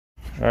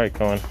All right,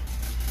 Cohen.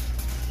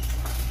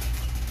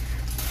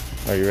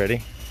 Are you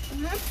ready?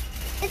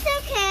 It's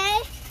okay.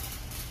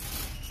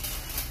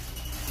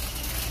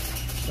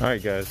 All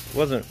right, guys.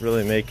 Wasn't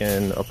really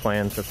making a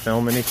plan to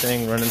film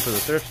anything, run into the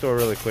thrift store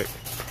really quick.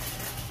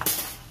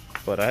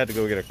 But I had to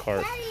go get a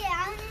cart.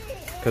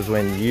 Because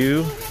when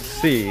you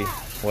see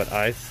what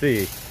I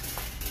see,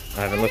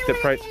 I haven't looked at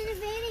price.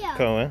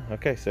 Cohen,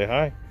 okay, say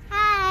hi.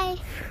 Hi.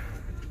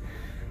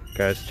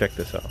 Guys, check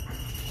this out.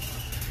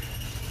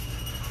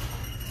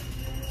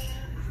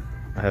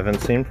 I haven't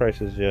seen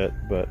prices yet,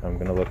 but I'm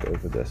gonna look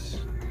over this.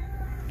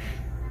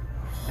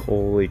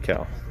 Holy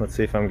cow. Let's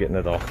see if I'm getting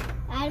it all.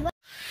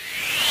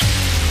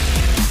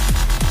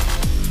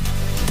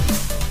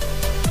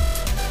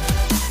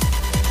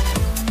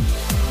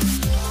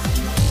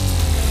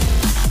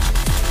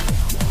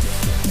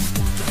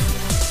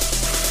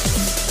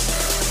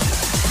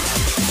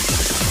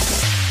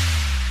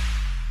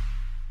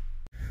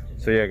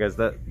 So yeah, guys,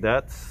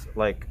 that's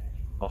like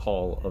a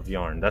haul of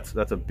yarn. That's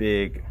a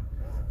big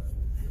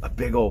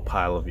old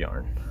pile of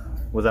yarn.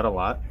 Was that a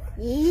lot?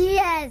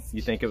 Yes.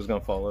 You think it was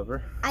gonna fall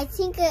over? I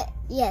think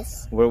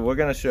yes. We're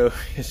gonna show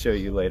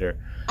you later.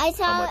 I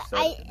saw it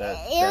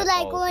was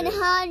like 100.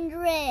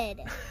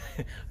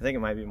 I think it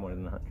might be more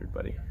than 100,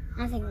 buddy.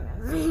 I think.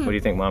 What do you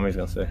think Mommy's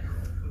gonna say?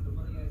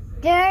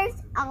 There's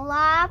a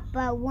lot,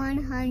 but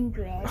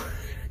 100.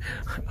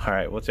 All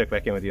right, we'll check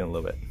back in with you in a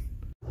little bit.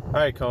 All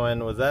right,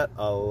 Cohen, was that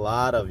a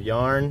lot of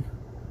yarn?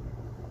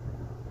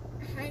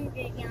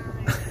 100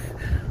 yarn.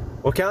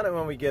 We'll count it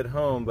when we get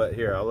home, but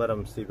here, I'll let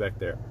them see back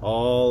there.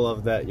 All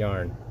of that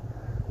yarn.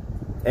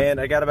 And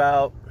I got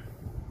about,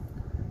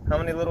 how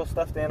many little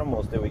stuffed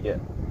animals did we get?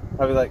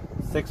 Probably like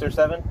 6 or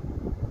 7?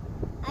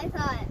 I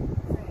thought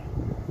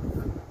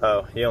 3.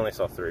 Oh, he only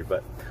saw 3,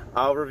 but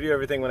I'll review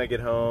everything when I get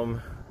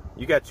home.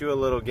 You got you a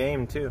little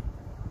game too.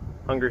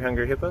 Hungry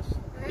Hungry Hippos?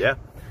 Huh? Yeah.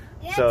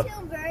 You So, have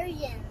 2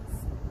 versions.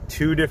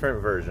 2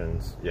 different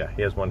versions. Yeah,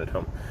 he has one at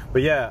home.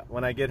 But yeah,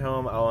 when I get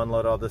home, I'll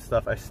unload all this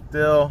stuff. I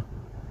still,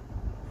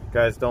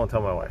 guys, don't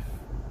tell my wife.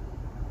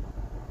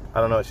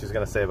 I don't know what she's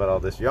gonna say about all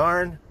this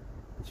yarn,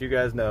 but you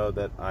guys know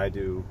that I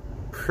do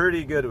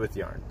pretty good with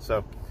yarn.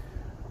 So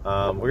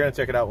we're gonna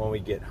check it out when we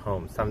get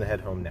home. It's time to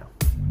head home now.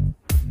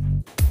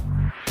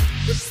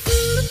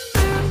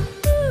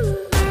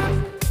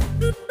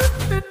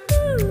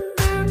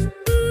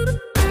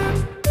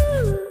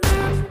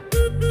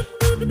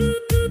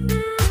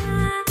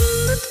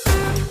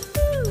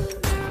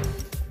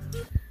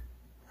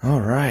 All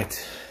right.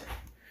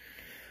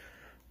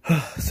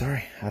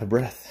 Sorry, out of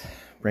breath.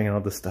 Bringing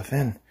all this stuff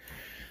in.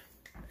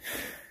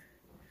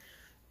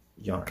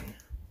 Yarn.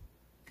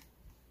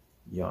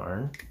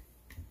 Yarn.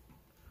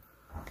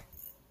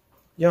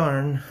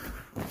 Yarn.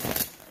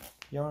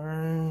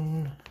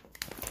 Yarn.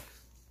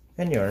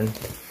 And yarn.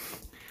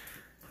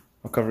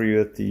 I'll cover you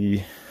at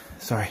the...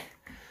 Sorry.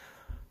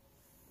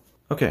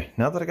 Okay,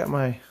 now that I got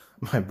my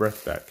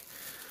breath back,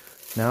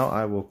 now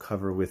I will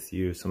cover with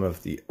you some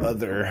of the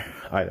other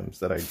items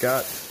that I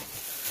got.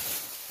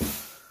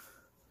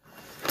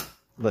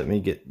 Let me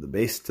get the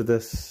base to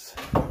this.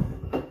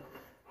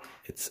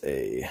 It's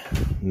a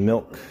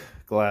milk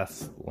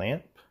glass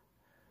lamp.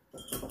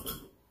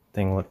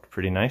 Thing looked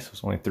pretty nice. It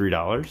was only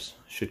 $3.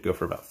 Should go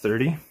for about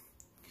 30.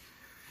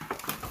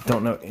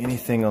 Don't know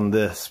anything on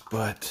this,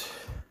 but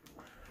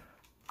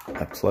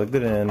I plugged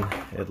it in.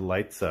 It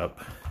lights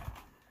up.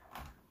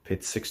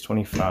 Paid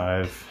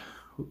 $6.25.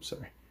 Oops,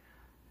 sorry.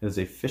 It is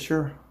a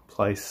Fisher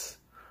Price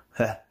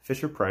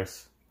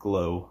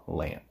glow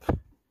lamp.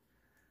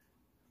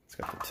 It's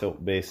got the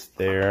tilt base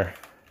there.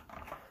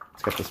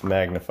 It's got this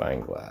magnifying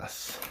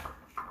glass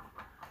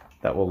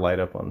that will light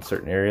up on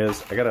certain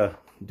areas. I gotta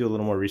do a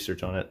little more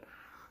research on it.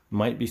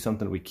 Might be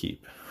something we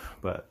keep,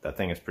 but that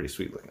thing is pretty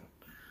sweet looking.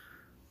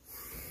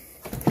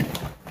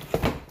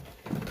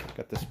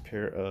 Got this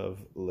pair of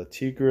La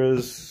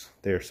Tigres.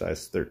 They're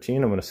size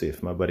 13. I'm gonna see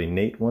if my buddy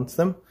Nate wants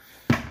them.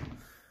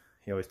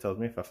 He always tells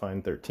me if I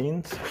find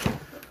 13s.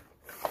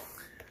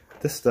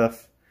 This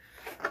stuff,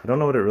 I don't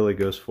know what it really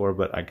goes for,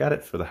 but I got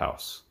it for the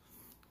house.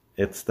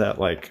 It's that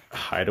like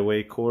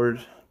hideaway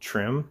cord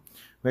trim.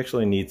 We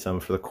actually need some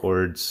for the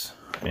cords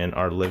in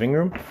our living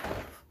room.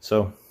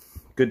 So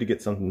good to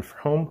get something for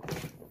home.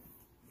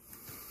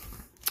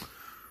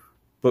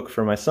 Book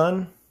for my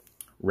son,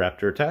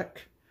 Raptor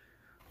Attack.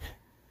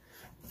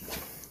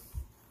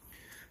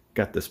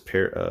 Got this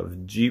pair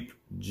of Jeep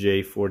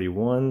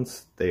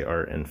J41s. They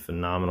are in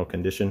phenomenal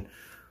condition.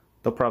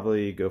 They'll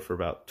probably go for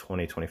about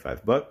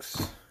 20-25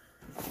 bucks.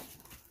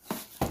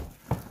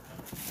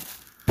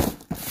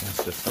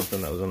 That's just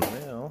something that was in the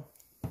mail.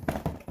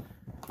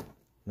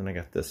 Then I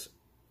got this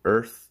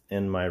Earth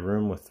in my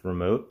room with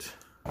remote.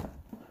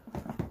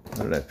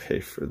 What did I pay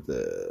for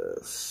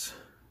this?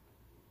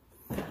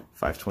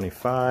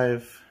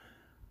 $5.25.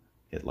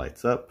 It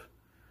lights up.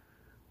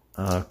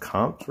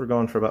 Comps were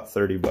going for about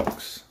 30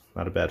 bucks.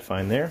 Not a bad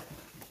find there.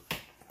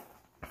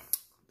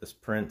 This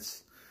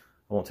Prince,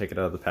 I won't take it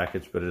out of the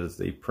package, but it is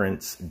the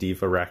Prince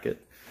Diva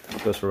racket.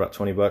 It goes for about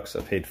 20 bucks.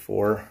 I paid $4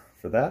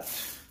 for that.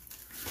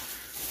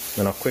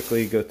 Then I'll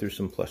quickly go through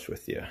some plush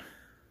with you.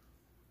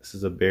 This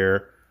is a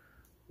bear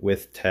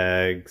with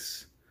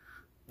tags.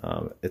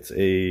 It's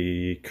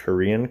a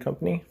Korean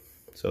company,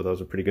 so that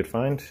was a pretty good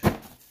find.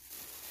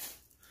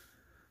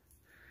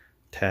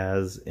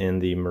 Taz in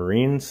the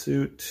marine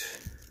suit.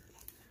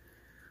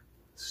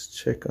 Let's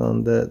check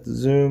on that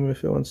zoom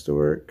if it wants to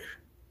work.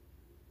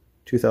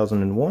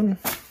 2001.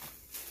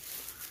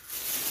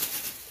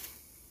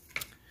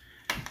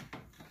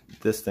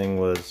 This thing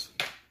was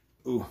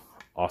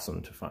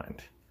awesome to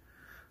find.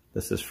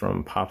 This is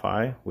from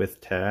Popeye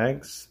with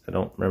tags. I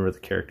don't remember the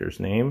character's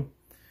name,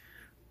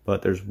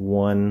 but there's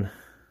one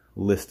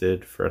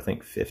listed for I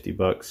think 50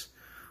 bucks.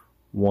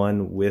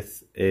 One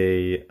with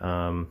a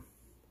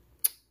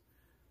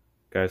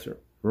guys,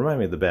 remind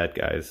me of the bad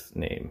guy's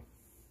name.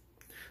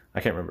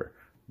 I can't remember,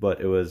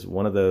 but it was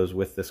one of those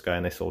with this guy,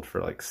 and they sold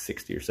for like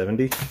 60 or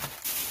 70.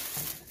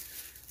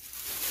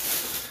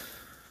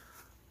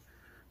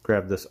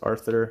 Grab this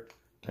Arthur.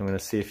 I'm going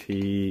to see if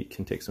he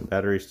can take some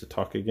batteries to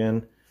talk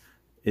again.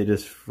 It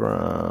is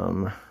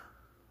from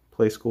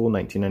Play School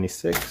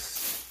 1996.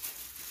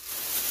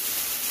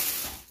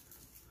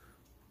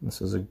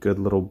 This is a good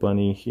little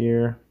bunny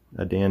here,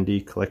 a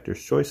dandy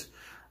collector's choice.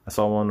 I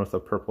saw one with a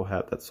purple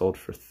hat that sold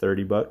for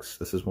 30 bucks.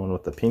 This is one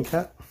with the pink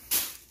hat.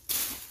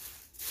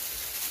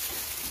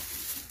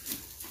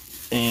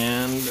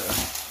 And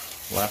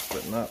last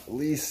but not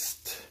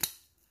least,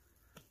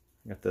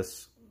 I got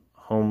this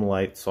Home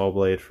Light saw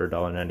blade for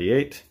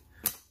 $1.98.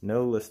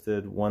 No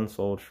listed, one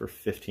sold for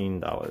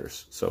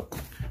 $15. So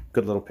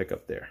good little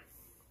pickup there.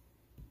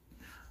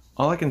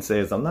 All I can say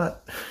is I'm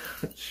not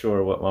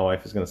sure what my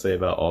wife is going to say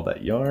about all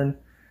that yarn.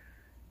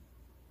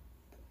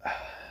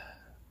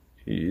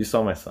 You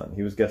saw my son.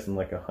 He was guessing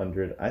like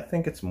 100. I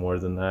think it's more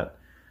than that.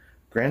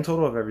 Grand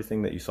total of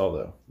everything that you saw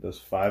though. Those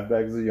 5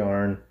 bags of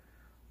yarn,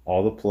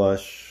 all the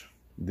plush,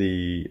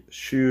 the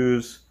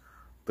shoes,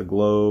 the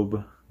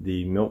globe,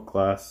 the milk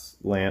glass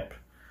lamp,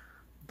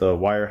 the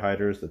wire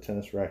hiders, the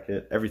tennis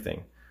racket,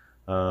 everything.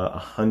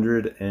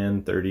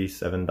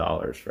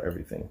 $137 for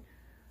everything.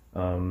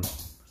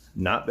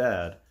 Not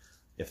bad.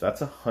 If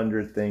that's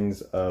 100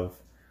 things of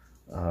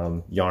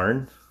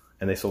yarn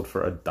and they sold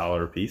for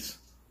 $1 a piece,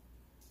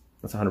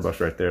 that's 100 bucks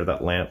right there.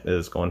 That lamp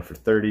is going for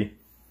 30.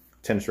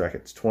 Tennis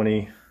racket's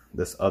 20.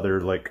 This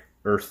other like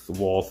earth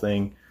wall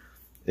thing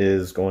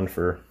is going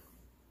for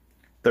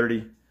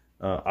 30.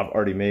 I've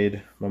already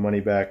made my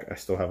money back. I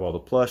still have all the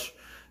plush.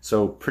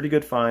 So pretty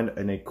good find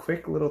and a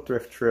quick little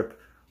thrift trip. I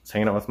was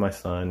hanging out with my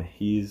son.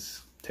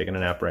 He's taking a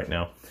nap right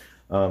now.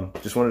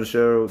 Just wanted to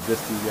show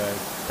this to you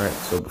guys. All right,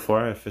 so before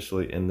I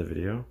officially end the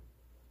video,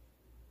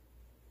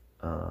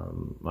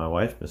 my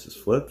wife, Mrs.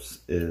 Flips,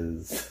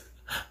 is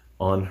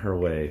on her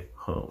way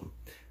home.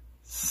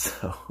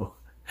 So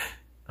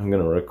I'm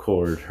gonna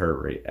record her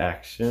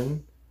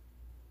reaction.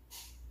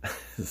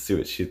 See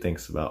what she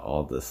thinks about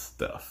all this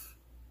stuff.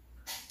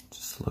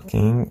 Just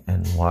looking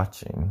and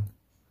watching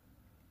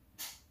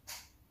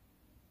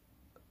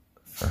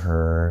for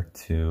her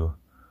to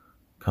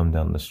come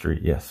down the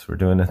street. Yes, we're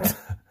doing it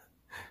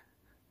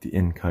the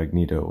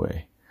incognito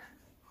way.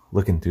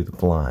 Looking through the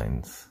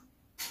blinds.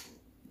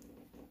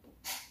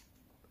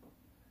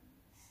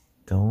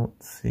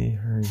 Don't see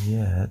her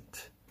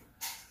yet.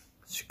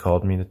 She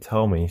called me to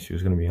tell me she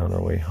was going to be on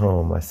her way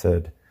home. I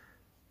said,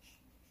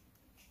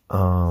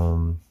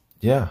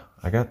 yeah,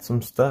 I got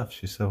some stuff.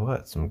 She said,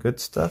 what? Some good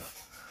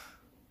stuff?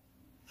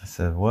 I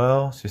said,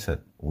 well, she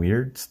said,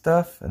 weird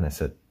stuff? And I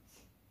said,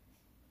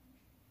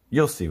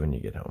 you'll see when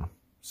you get home.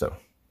 So,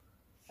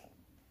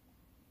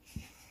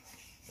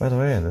 by the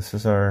way, this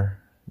is our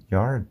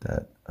yard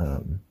that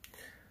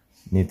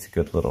needs a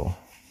good little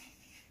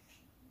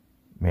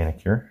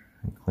manicure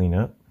and clean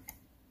up.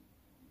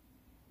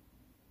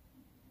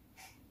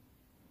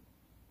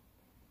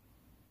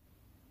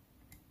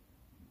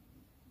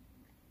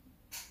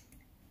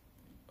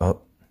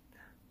 Oh,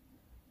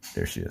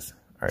 there she is.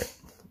 All right,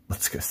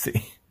 let's go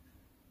see.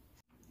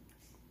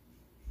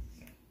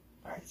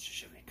 All right, she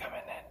should be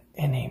coming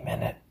in any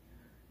minute.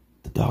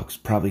 The dog's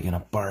probably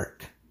gonna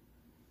bark,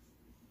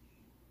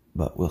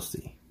 but we'll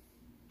see.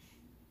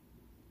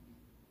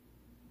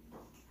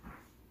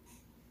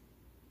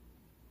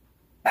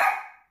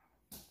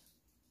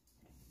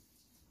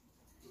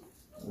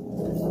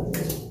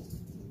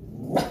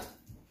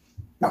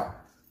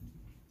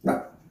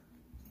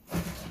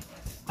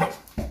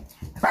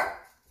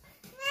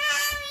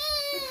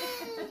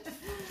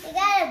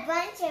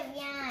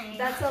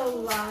 That's a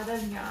lot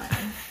of yarn.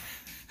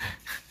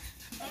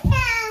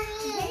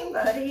 Hey,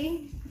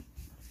 buddy.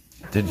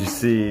 Did you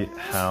see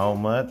how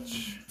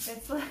much?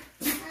 It's like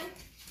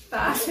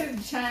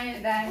 5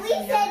 giant bags. We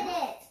said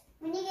this.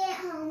 When you get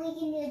home, we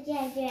can do a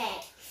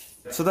giant.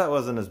 So that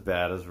wasn't as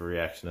bad as a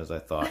reaction as I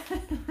thought. I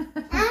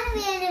want to be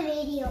in the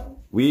video.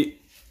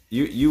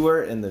 You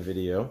were in the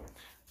video,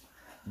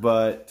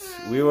 but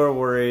we were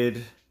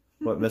worried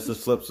what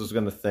Mrs. Flips was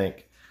going to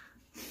think.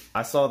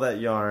 I saw that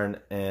yarn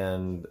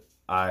and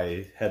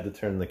I had to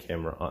turn the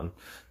camera on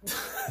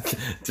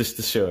just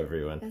to show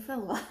everyone. That's a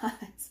lot.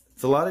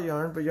 It's a lot of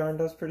yarn, but yarn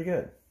does pretty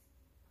good.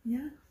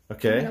 Yeah.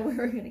 Okay. I don't know where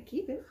we're going to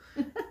keep it.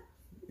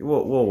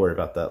 We'll worry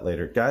about that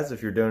later. Guys,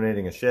 if you're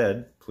donating a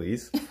shed,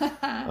 please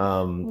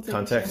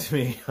contact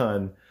me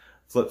on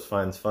Flips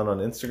Finds Fun on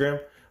Instagram.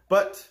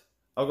 But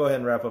I'll go ahead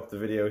and wrap up the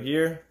video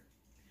here.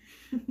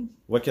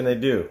 What can they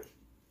do?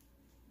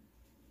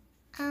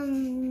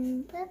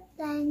 Flips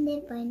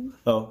Finds Fun.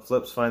 Oh,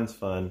 Flips Finds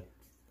Fun.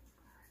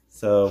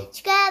 So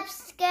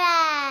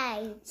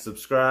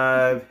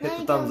subscribe, hit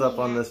the thumbs up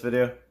on this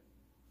video.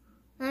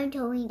 I'm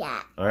doing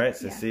that. All right,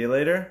 so see you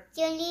later.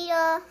 See you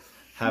later.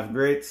 Have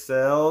great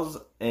sales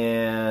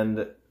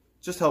and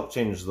just help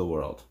change the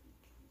world.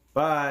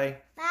 Bye.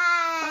 Bye.